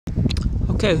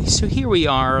Okay, so here we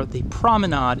are, the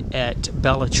promenade at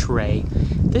Bella Trae.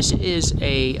 This is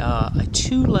a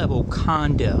two-level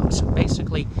condo. So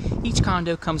basically, each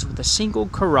condo comes with a single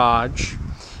garage.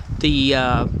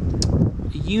 The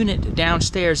unit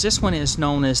downstairs, this one is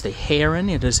known as the Heron.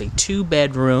 It is a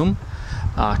two-bedroom,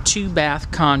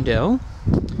 two-bath condo.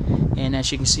 And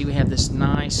as you can see, we have this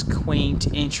nice,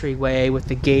 quaint entryway with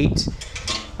the gate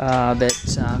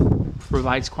that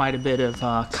provides quite a bit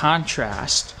of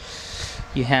contrast.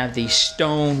 You have the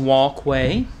stone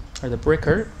walkway, or the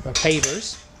bricker, or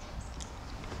pavers.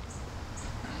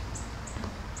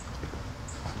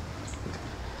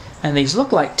 And these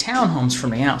look like townhomes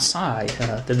from the outside.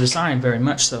 They're designed very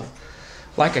much so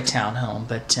like a townhome,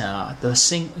 but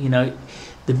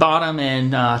the bottom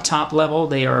and top level,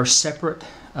 they are separate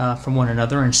from one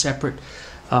another, and separate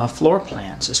floor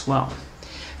plans as well.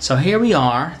 So here we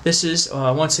are. This is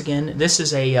once again, this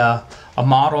is a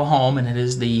model home, and it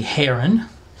is the Heron.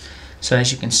 So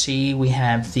as you can see, we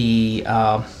have the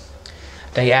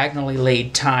diagonally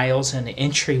laid tiles in the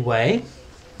entryway.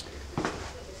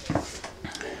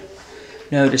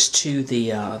 Notice too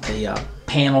the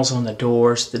panels on the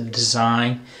doors, the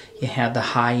design. You have the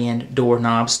high-end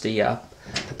doorknobs, the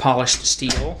polished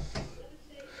steel.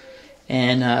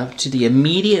 And to the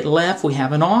immediate left, we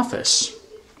have an office.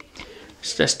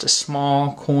 It's just a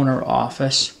small corner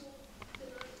office.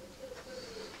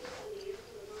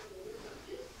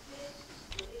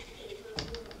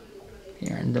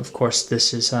 Here, and of course,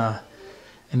 this is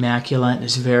immaculate.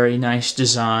 It's a very nice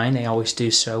design. They always do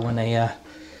so when they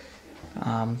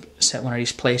set one of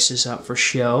these places up for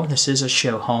show. This is a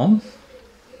show home.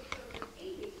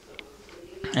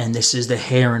 And this is the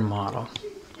Heron model.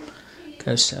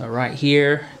 Goes right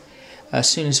here. As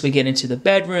soon as we get into the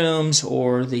bedrooms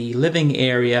or the living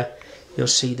area, you'll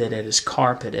see that it is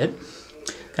carpeted.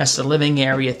 That's the living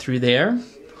area through there.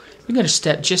 We're going to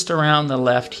step just around the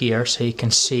left here so you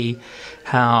can see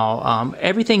how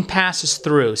everything passes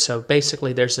through. So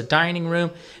basically there's a dining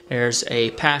room, there's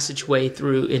a passageway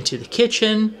through into the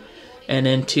kitchen, and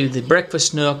into the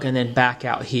breakfast nook, and then back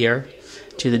out here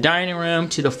to the dining room.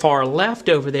 To the far left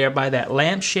over there by that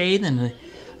lampshade and the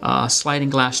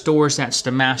sliding glass doors, that's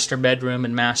the master bedroom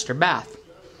and master bath.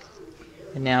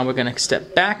 And now we're going to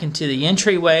step back into the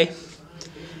entryway,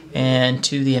 and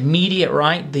to the immediate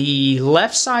right, the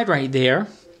left side right there,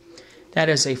 that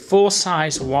is a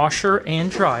full-size washer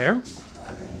and dryer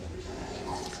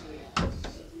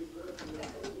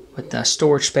with the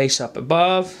storage space up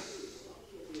above.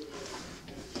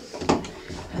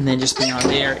 And then just beyond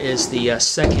there is the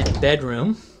second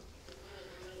bedroom.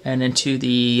 And then to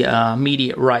the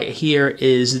immediate right here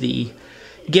is the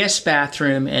guest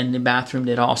bathroom, and the bathroom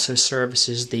that also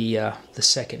services the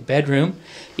second bedroom.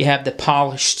 You have the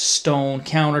polished stone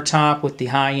countertop with the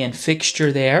high-end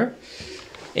fixture there,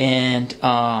 and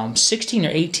 16 or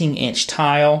 18-inch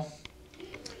tile.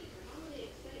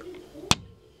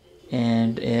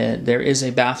 And there is a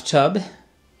bathtub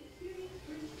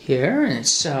here, and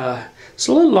it's a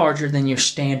little larger than your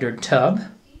standard tub.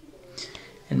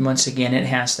 And once again, it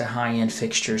has the high-end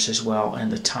fixtures as well,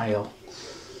 and the tile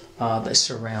that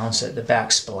surrounds it, the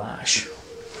backsplash.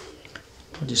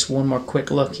 Just one more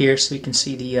quick look here so you can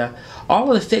see the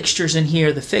all of the fixtures in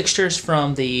here. The fixtures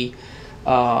from the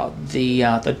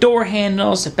door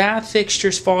handles, the bath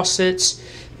fixtures, faucets.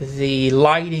 The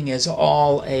lighting is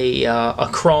all a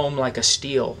chrome, like a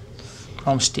steel,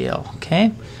 chrome steel.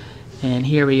 Okay, and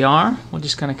here we are. We're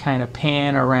just going to kind of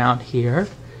pan around here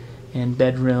in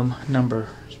bedroom number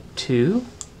 2.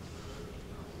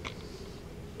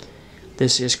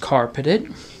 This is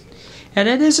carpeted, and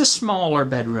it is a smaller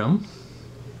bedroom.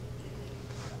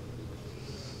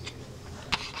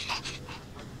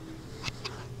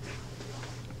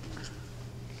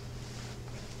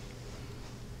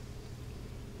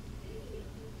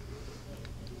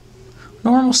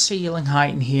 Normal ceiling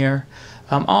height in here.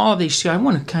 All of these, I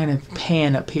want to kind of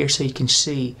pan up here so you can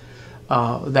see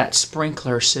that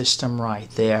sprinkler system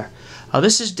right there.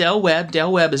 This is Del Webb.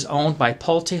 Del Webb is owned by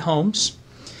Pulte Homes.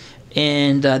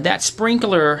 And that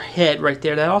sprinkler head right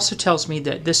there, that also tells me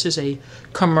that this is a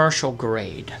commercial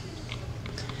grade,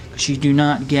 because you do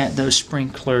not get those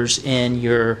sprinklers in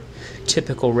your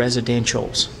typical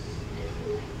residentials.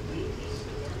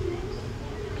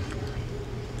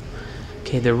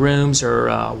 Okay, the rooms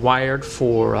are wired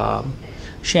for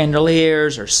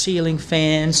chandeliers or ceiling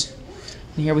fans.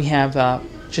 And here we have,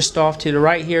 just off to the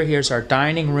right here, here's our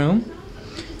dining room.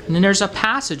 And then there's a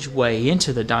passageway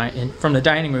into from the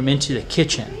dining room into the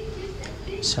kitchen.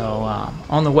 So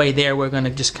on the way there, we're going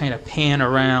to just kind of pan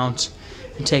around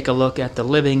and take a look at the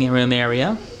living room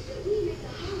area.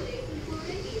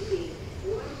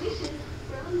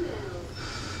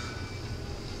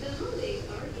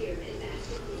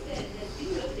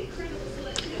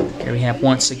 Here we have,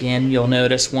 once again, you'll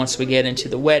notice once we get into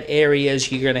the wet areas,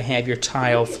 you're going to have your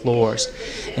tile floors.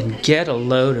 And get a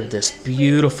load of this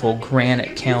beautiful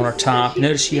granite countertop.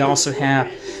 Notice you also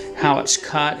have how it's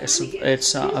cut.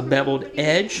 It's a beveled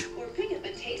edge.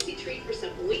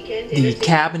 The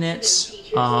cabinets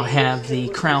have the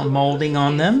crown molding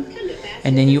on them.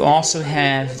 And then you also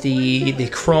have the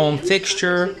chrome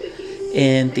fixture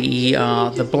and the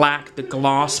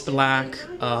gloss black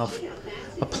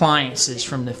appliances,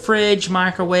 from the fridge,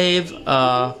 microwave,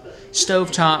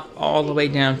 stovetop, all the way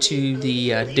down to the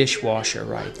dishwasher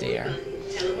right there.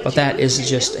 But that is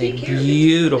just a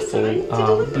beautiful,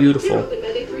 beautiful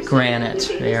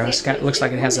granite there. Looks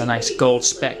like it has a nice gold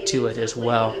speck to it as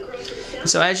well.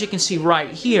 So as you can see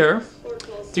right here,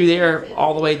 through there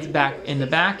all the way back in the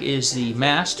back is the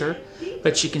master.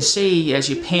 But you can see as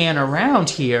you pan around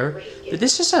here that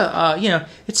this is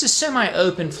it's a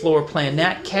semi-open floor plan.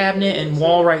 That cabinet and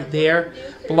wall right there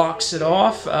blocks it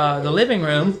off, the living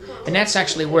room, and that's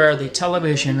actually where the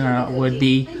television would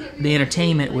be, the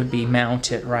entertainment would be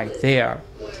mounted right there.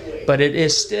 But it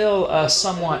is still a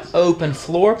somewhat open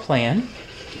floor plan,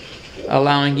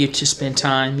 allowing you to spend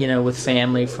time, with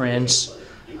family, friends,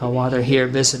 while they're here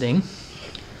visiting.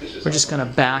 We're just going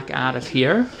to back out of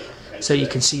here so you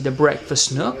can see the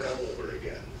breakfast nook.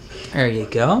 There you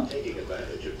go.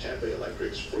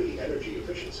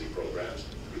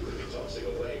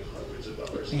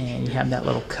 And you have that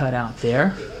little cutout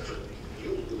there.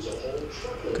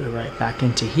 Go right back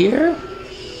into here.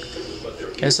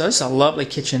 Okay, so it's a lovely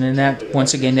kitchen, and that,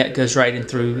 once again, that goes right in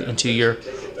through into your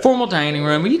formal dining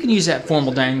room. You can use that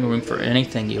formal dining room for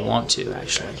anything you want to,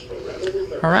 actually.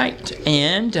 All right,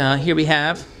 and here we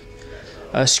have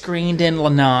a screened-in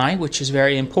lanai, which is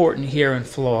very important here in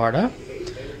Florida.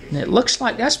 And it looks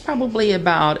like that's probably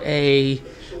about a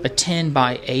 10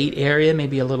 by 8 area,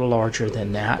 maybe a little larger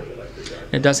than that.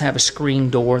 And it does have a screen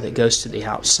door that goes to the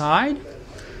outside.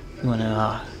 You want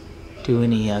to do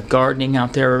any gardening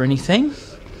out there or anything.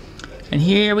 And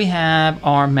here we have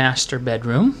our master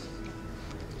bedroom.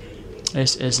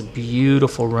 This is a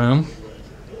beautiful room.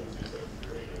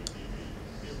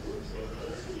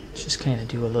 Just kind of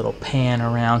do a little pan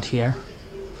around here.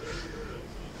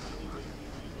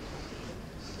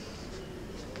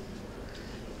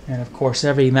 And of course,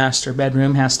 every master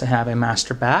bedroom has to have a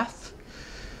master bath.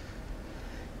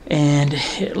 And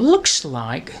it looks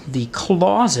like the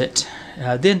closet,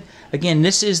 then again,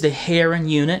 this is the Heron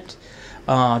unit.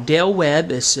 Dale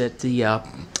Webb is at the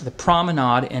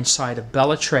promenade inside of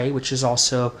Trae, which is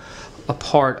also a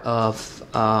part of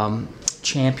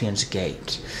Champions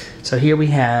Gate. So here we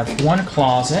have one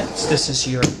closet. This is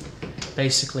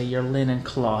basically your linen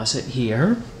closet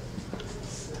here.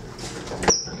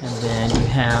 And then you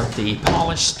have the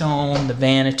polished stone, the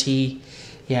vanity.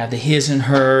 You have the his and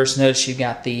hers. Notice you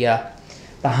got the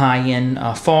high-end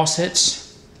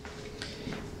faucets.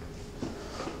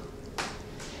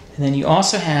 And then you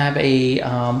also have a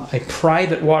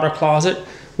private water closet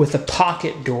with a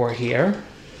pocket door here.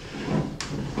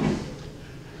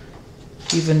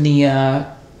 Even the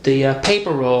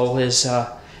paper roll is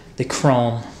the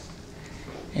chrome.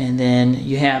 And then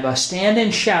you have a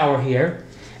stand-in shower here.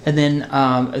 And then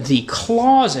the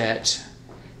closet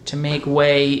to make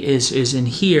way is in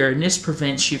here. And this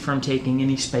prevents you from taking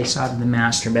any space out of the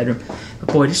master bedroom.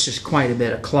 But boy, this is quite a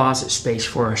bit of closet space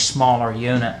for a smaller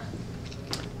unit.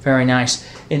 Very nice.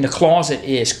 And the closet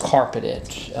is carpeted.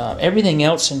 Everything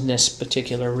else in this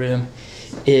particular room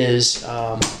is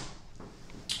tile.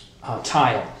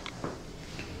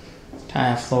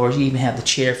 Tile floors. You even have the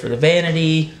chair for the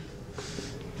vanity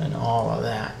and all of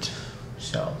that.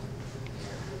 So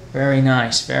very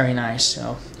nice, very nice.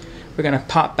 So we're going to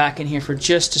pop back in here for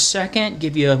just a second,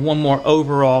 give you one more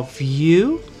overall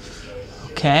view.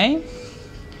 Okay.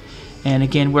 And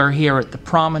again, we're here at the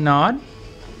promenade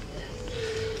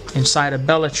inside of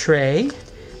Trae,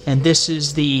 and this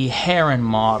is the Heron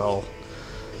model,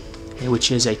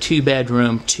 which is a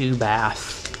 2-bedroom,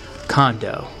 2-bath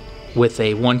condo with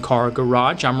a 1-car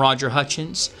garage. I'm Roger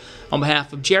Hutchins on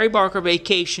behalf of Jerry Barker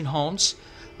Vacation Homes.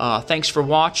 Thanks for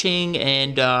watching,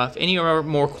 and if any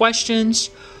more questions,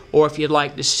 or if you'd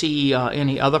like to see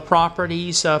any other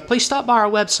properties, please stop by our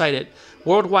website at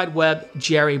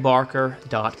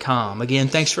worldwidewebjerrybarker.com. Again,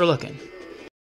 thanks for looking.